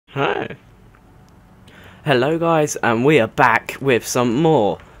Hi. Hello guys, and we are back with some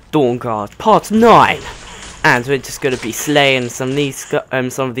more Dawnguard Part 9. And we're just going to be slaying some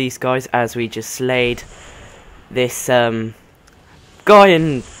of these guys as we just slayed this guy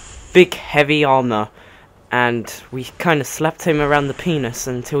in big heavy armor, and we kind of slapped him around the penis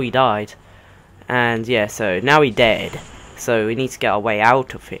until he died. And yeah, so now he's dead. So we need to get our way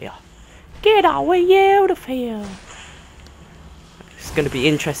out of here. Get our way out of here. It's going to be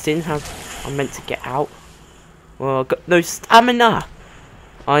interesting how I'm meant to get out. Well, I've got no stamina.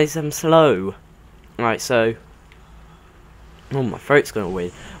 I am slow. Right, so... oh, my throat's going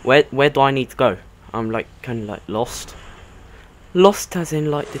weird. Where do I need to go? I'm like, kind of like lost. Lost as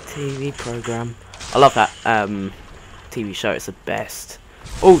in like the TV program. I love that TV show, it's the best.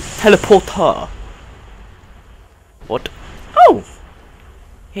 Oh, teleporter. What? Oh!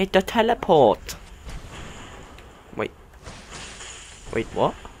 Hit the teleport. Wait,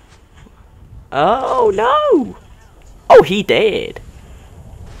 what? Oh, no! Oh, he did!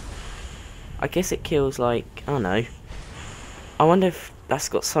 I guess it kills, like, I don't know. I wonder if that's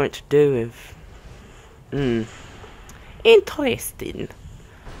got something to do with... interesting.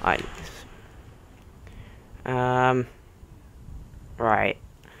 Right.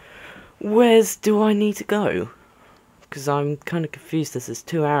 Where's do I need to go? Because I'm kind of confused. This is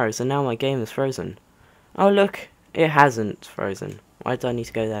 2 hours and now my game is frozen. Oh, look. It hasn't frozen. Why do I need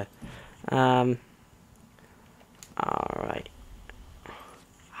to go there? Alright.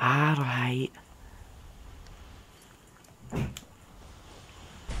 Alright.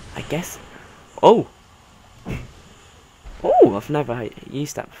 I guess... oh! Oh, I've never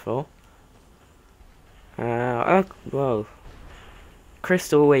used that before. Well...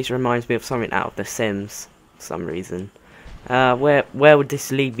 Crystal always reminds me of something out of The Sims, for some reason. Where would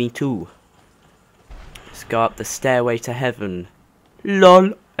this lead me to? Let's go up the stairway to heaven.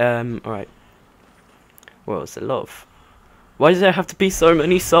 LOL. Alright. Well, it's a lot of... why does there have to be so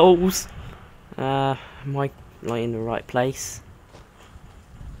many souls? Am I like in the right place?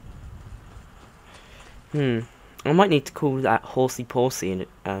 I might need to call that horsey porsey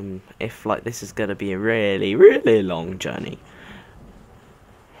if like this is gonna be a really, really long journey.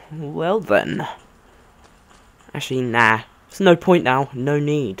 Well then. Actually, nah. There's no point now. No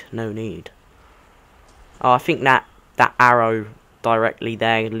need. No need. Oh, I think that arrow directly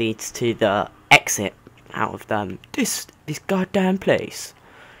there leads to the exit out of this goddamn place.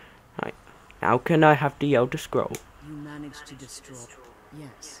 Right. Now can I have the Elder Scroll? You managed to destroy...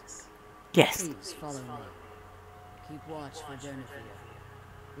 yes. Yes. Please follow me. Keep watch for Jennifer.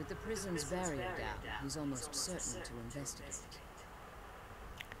 With the prison's barrier down, he's almost certain to investigate.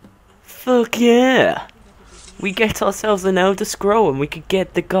 Fuck yeah! We get ourselves an Elder Scroll and we could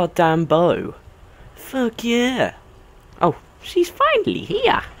get the goddamn bow. Fuck yeah! Oh, she's finally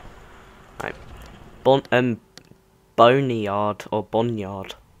here! Right. Boneyard, or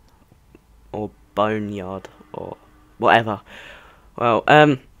Boneyard. Or Boneyard, or whatever. Well,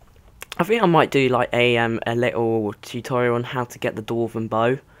 I think I might do like a little tutorial on how to get the Dwarven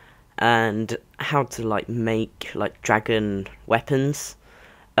bow. And how to like make like dragon weapons.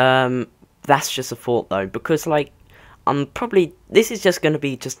 That's just a thought though, because like this is just going to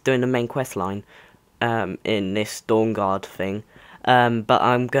be just doing the main quest line in this Dawnguard thing, but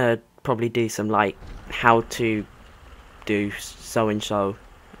I'm gonna probably do some like how to do so and so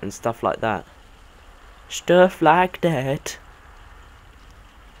and stuff like that. Stuff like that.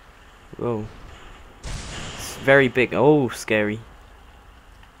 Whoa, it's very big. Oh, scary.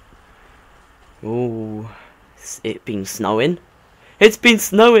 Oh, it's been snowing. It's been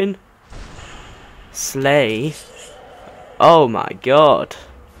snowing! Slay. Oh my god.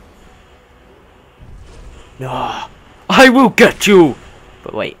 No. I will get you!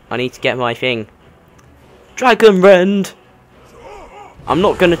 But wait, I need to get my thing. Dragon Rend! I'm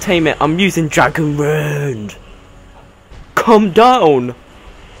not gonna tame it, I'm using Dragon Rend! Come down!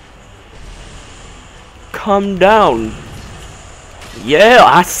 Come down! Yeah,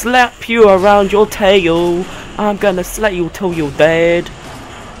 I slap you around your tail! I'm gonna slay you till you're dead.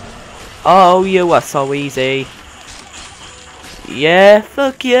 Oh, you are so easy. Yeah,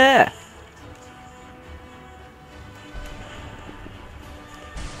 fuck yeah.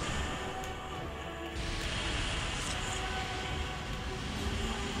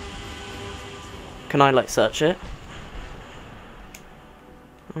 Can I like search it?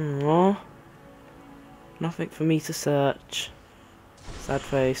 Aww. Nothing for me to search. Sad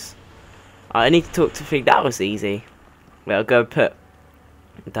face. I need to talk to Fig. That was easy. Well, go put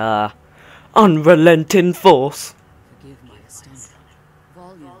the unrelenting force. Forgive my astonishment.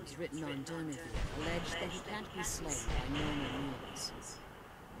 Volumes written on Donovan allege that he can't be slain by normal means.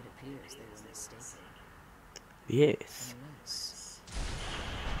 It appears they were mistaken. Yes. Unless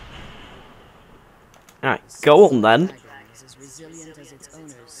Alright, go on the then. dragon is as resilient as its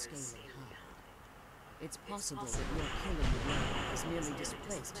owner's scaly hide. It's possible that your killing blow has merely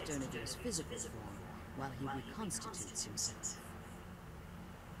displaced Dernavir's physical form while he reconstitutes himself.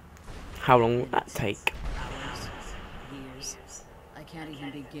 How long will that take? Hours, years, I can't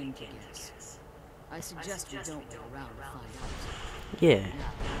even begin to guess. I suggest we don't wait around to find out. Yeah. Now,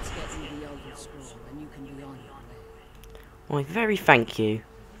 let's get you the Elder Scroll and you can be on your way. Why, very thank you.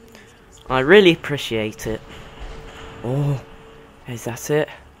 I really appreciate it. Oh, is that it?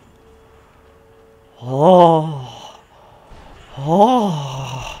 Oh.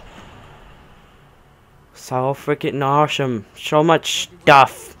 Oh. So freaking awesome. So much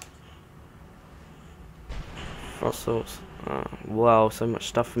stuff. What sorts? Wow, so much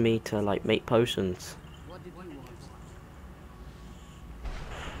stuff for me to like make potions. What did you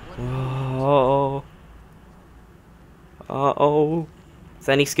Oh. want? Uh-oh. Is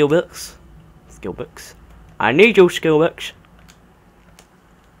there any skill books? Skill books. I need your skill books.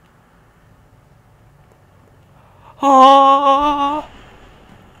 Oh.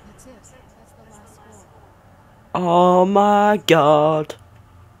 That's it. That's the last scroll. Oh my god.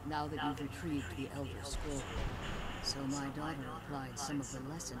 Now that you've retrieved the Elder Scroll, so my daughter applied some of the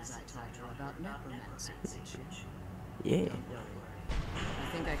lessons I taught her about necromancy, did she? Yeah. Don't worry. I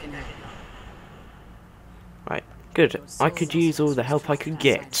think I can help you. Right. Good. I could use all the help I could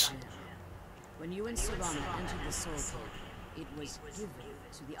get. When you and Serana entered the Soul Cave, it was given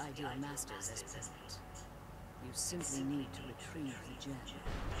to the Ideal Masters as permanent. You simply need to retrieve the gem.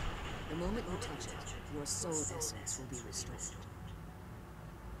 The moment you touch it, your soul essence will be restored.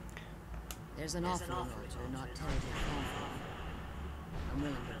 There's an offering altar not terribly far from you. I'm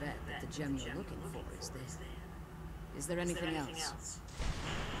willing to bet that the gem you're looking for is there. Is there anything else?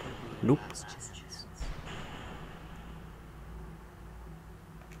 Nope. Last chance.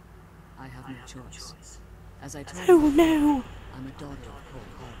 I have no choice. As I told Oh you, no. I'm a daughter of Cold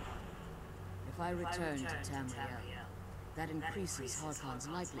Harbor. If I return to Tamriel, that increases Harkon's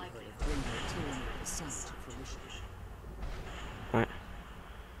likelihood of bringing the tyranny of the sun to fruition. Right.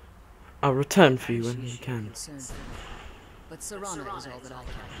 I'll return for you when you Appreciate your can. concern for me, but Serana is all that I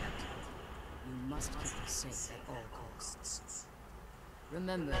can get. You must keep me safe at all costs.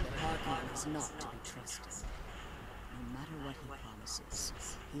 Remember that Harkon is not to be trusted. No matter what he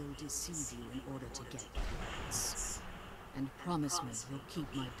promises, he'll deceive you in order to get what he wants. And promise me you'll keep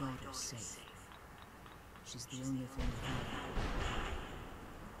my daughter safe. She's the only thing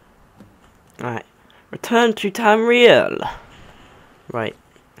I Alright. Return to Tamriel. Right.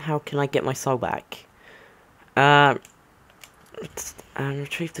 How can I get my soul back? And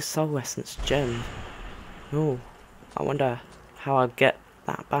retrieve the soul essence gem. Oh, I wonder how I'll get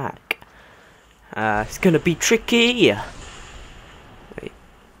that back. It's gonna be tricky. Wait.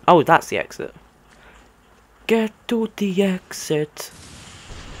 Oh, that's the exit. Get to the exit.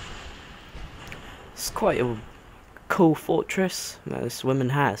 It's quite a cool fortress that this woman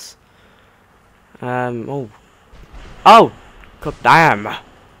has. Oh, god damn.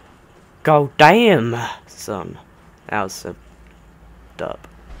 God damn, son. That was a dub.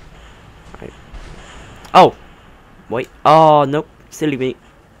 Right. Oh, wait. Oh, nope. Silly me.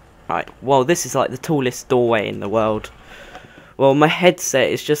 Right. Well, this is like the tallest doorway in the world. Well, my headset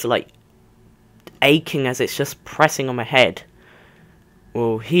is just like aching as it's just pressing on my head.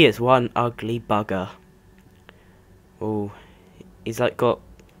 Well, he is one ugly bugger. Oh, he's like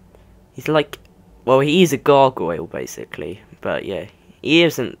well, he is a gargoyle basically, but yeah, he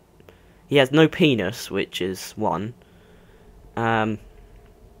isn't. He has no penis, which is one. It's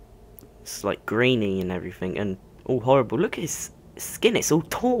like greeny and everything, and all horrible. Look at his skin; it's all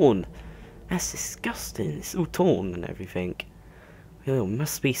torn. That's disgusting. It's all torn and everything. Oh,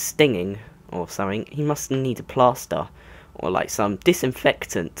 must be stinging or something. He must need a plaster or like some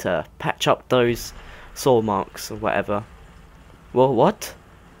disinfectant to patch up those sore marks or whatever. Well, what?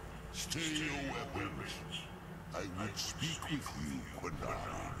 Stay your weapons. I would speak with you,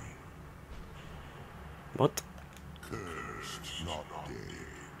 Quinari. What? Cursed, not dead.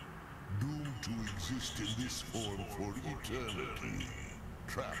 Doomed to exist in this form for eternity.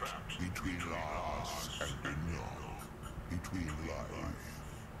 Trapped between Lars and Binyong. Between life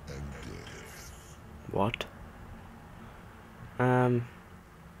and death. What?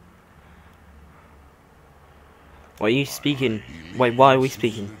 What are you speaking? Wait, why are we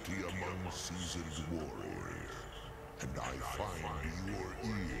speaking? Among seasoned warriors, and I find your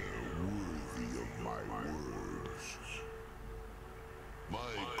ear worthy of my words.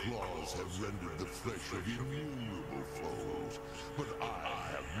 My claws have rendered the flesh of innumerable foes, but I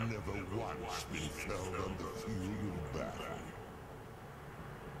have never once been felled on the field of battle.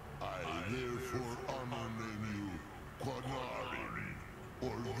 I therefore honor name you Quanarin,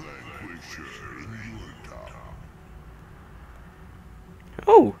 or Vanquisher in your tongue.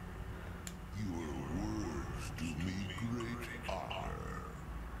 Oh, Your words do me great honor.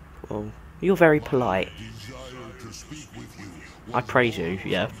 well, you're very polite. Desire to speak with you. I praise you,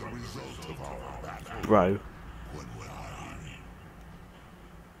 yeah, The result of our battle. bro. Quanarin.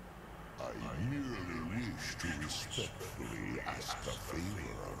 I merely wish to respectfully ask a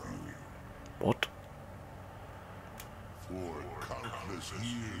favor of you. What? For countless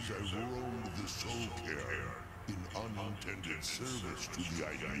years I've roamed the soul care in unintended service to the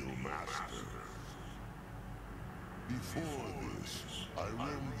ideal master. Before this, I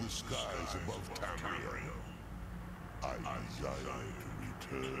roamed the skies above Tamriel. I desire to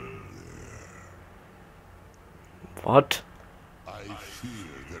return there. What? I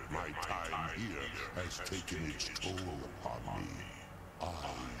fear that my time here has taken its toll upon me. I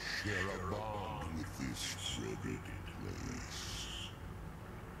share a bond with this dreaded place.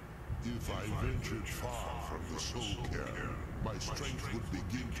 If I ventured far from the soul care, my strength would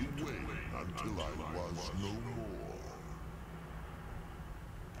begin to wane until I was no more.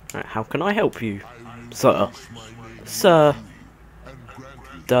 How can I help you, I will sir? place my name Sir, and grant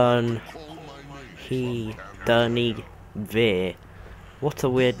you done. to call my name He, from Dunny, Veer. What a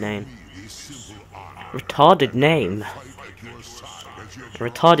weird name. this simple honor. Retarded name. Fight at your side as your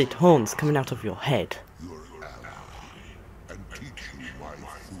Retarded horns coming out of your head. your ally, and teach you my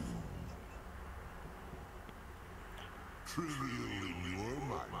food. Trivial in your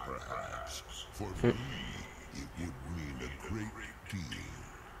mind, perhaps. For me, it would mean a great deal.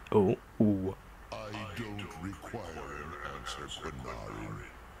 Oh, ooh. I don't require an answer, Quanarin.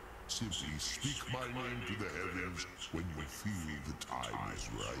 Simply speak my name to the heavens when you feel the time is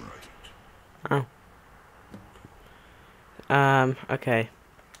right. Oh. Okay.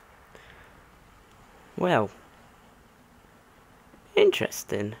 Well.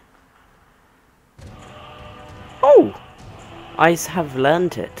 Interesting. Oh! I have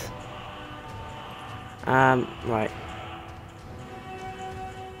learned it. Right.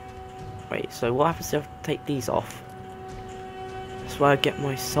 Wait, so what happens if I take these off? That's where I get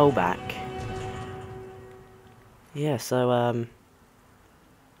my soul back. Yeah, so,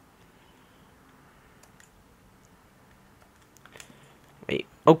 wait.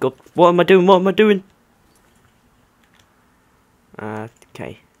 Oh god, what am I doing? What am I doing?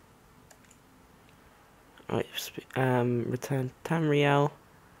 Okay. Alright, return Tamriel.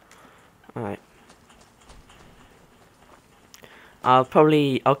 Alright.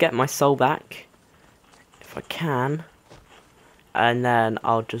 I'll get my soul back. If I can. And then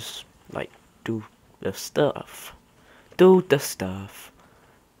I'll just, like, do the stuff. Do the stuff.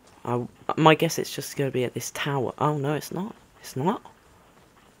 My guess it's just gonna be at this tower. Oh no, it's not. It's not.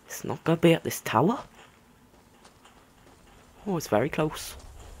 It's not gonna be at this tower. Oh, it's very close.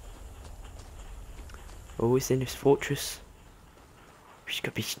 Oh, it's in this fortress. It's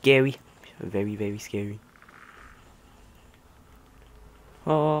gonna be scary. Very, very scary.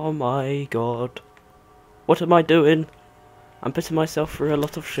 Oh my god. What am I doing? I'm putting myself through a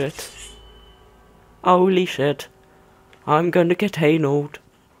lot of shit. Holy shit. I'm gonna get analed.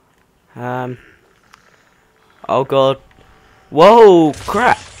 Oh god. Whoa,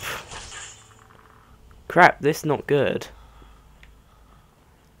 crap. Crap, this is not good.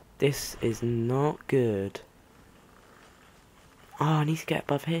 This is not good. Oh, I need to get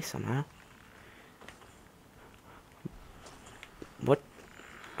above here somehow. What?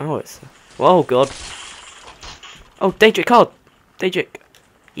 Oh, it's... Oh god. Oh, Daedric card! Daedric.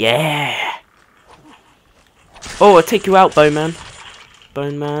 Yeah! Oh, I'll take you out, Bone Man.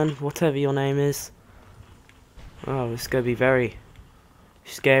 Bone Man, whatever your name is. Oh, it's gonna be very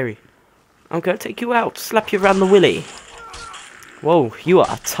scary. I'm gonna take you out, slap you around the willy. Whoa, you are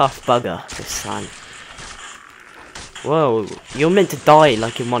a tough bugger this time. Whoa, you're meant to die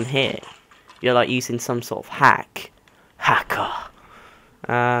like in one hit. You're like using some sort of hack. Hacker.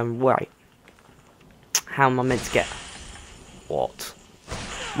 Right. How am I meant to get... What?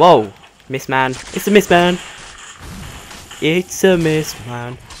 Whoa! Miss Man. It's a Miss Man! It's a Miss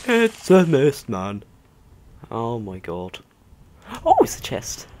Man. It's a Miss Man. Oh my god. Oh, it's a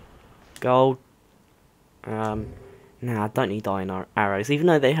chest. Gold. Nah, I don't need iron arrows. Even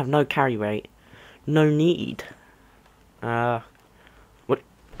though they have no carry rate. No need. What?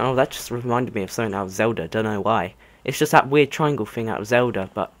 Oh, that just reminded me of something out of Zelda. Don't know why. It's just that weird triangle thing out of Zelda,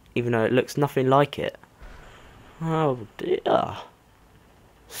 but even though it looks nothing like it. Oh dear.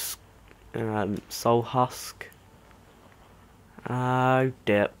 Soul husk. Oh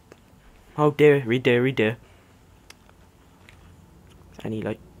dear. Oh dearie, dearie, dear. Any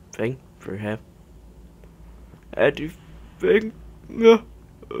like thing through here? Anything?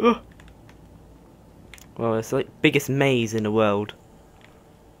 Well, it's like biggest maze in the world.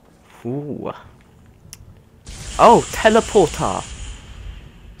 Ooh. Oh, teleporter.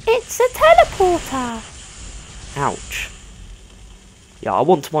 It's a teleporter. Ouch. Yeah, I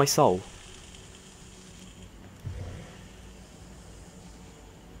want my soul.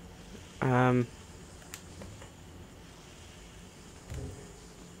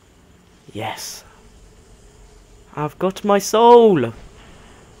 Yes. I've got my soul.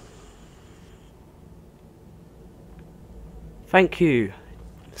 Thank you,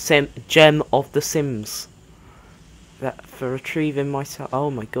 Gem of the Sims, for retrieving my soul.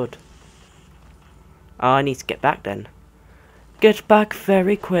 Oh my god. Oh, I need to get back then. Get back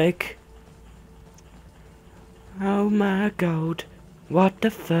very quick. Oh my god. What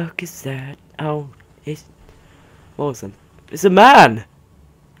the fuck is that? Oh, what was it? It's a man!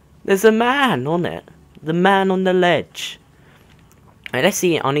 There's a man on it. The man on the ledge. Right, let's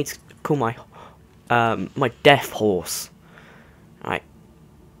see. I need to call my my death horse. Right.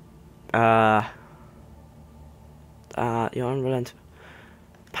 You're unrelenting.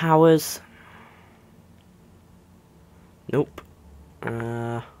 Powers. Nope.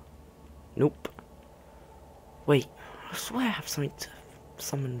 Nope. Wait. I swear I have something to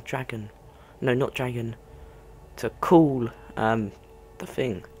summon dragon. No, not dragon. To call the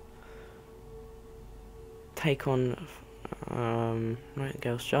thing. Take on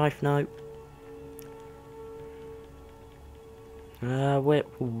Nightingale Strife. No.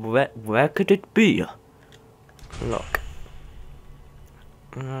 Where could it be? Look.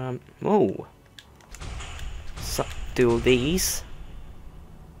 Oh. So, do all these.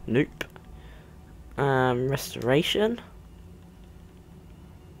 Nope. Restoration.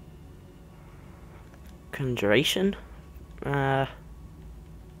 Conjuration.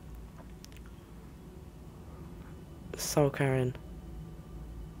 Soul carrying.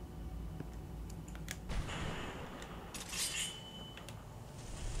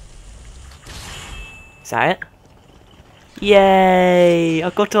 Is that it? Yay! I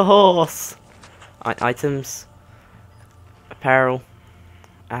got a horse! Items. Apparel.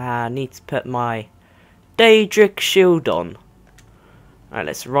 I need to put my Daedric shield on. Alright,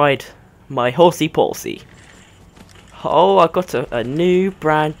 let's ride my horsey palsy. Oh, I got a new,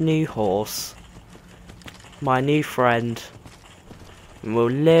 brand new horse. My new friend. Will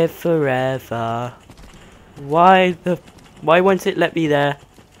live forever. Why won't it let me there?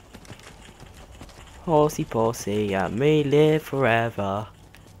 Horsey palsy and me live forever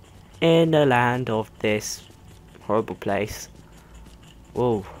in the land of this horrible place.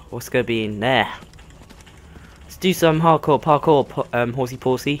 Whoa, what's gonna be in there? Let's do some hardcore parkour, horsey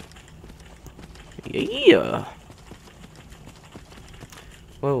palsy. Yeah.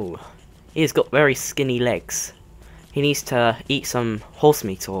 Whoa, he's got very skinny legs. He needs to eat some horse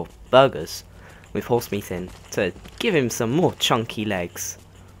meat or burgers with horse meat in to give him some more chunky legs.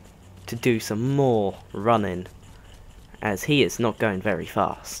 To do some more running, as he is not going very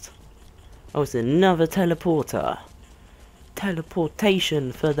fast. Oh, it's another teleporter.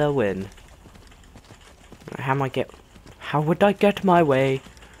 Teleportation for the win. How would I get my way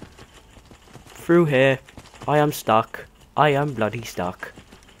through here? I am stuck. I am bloody stuck.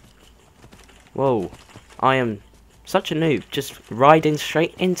 Whoa, I am such a noob, just riding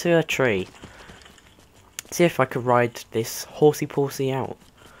straight into a tree. See if I could ride this horsey palsy out.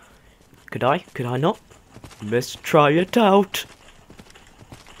 Could I? Could I not? Let's try it out.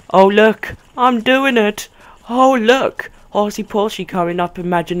 Oh look, I'm doing it. Oh look, horsey palsy coming up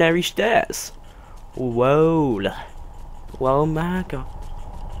imaginary stairs. Whoa. Whoa my god.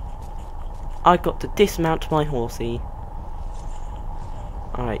 I got to dismount my horsey.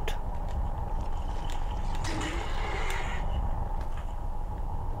 Alright.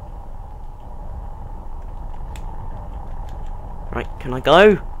 Right, can I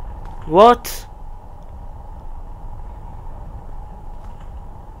go? What?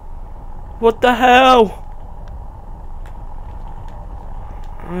 What the hell?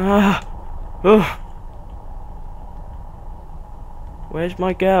 Where's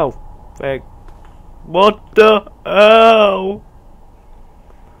my girl? What the hell?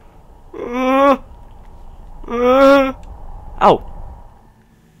 Oh,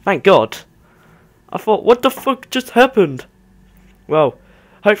 thank God. I thought, what the fuck just happened? Well,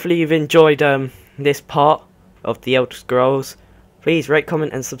 hopefully you've enjoyed this part of the Elder Scrolls. Please rate,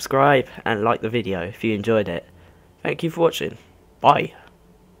 comment and subscribe and like the video if you enjoyed it. Thank you for watching. Bye.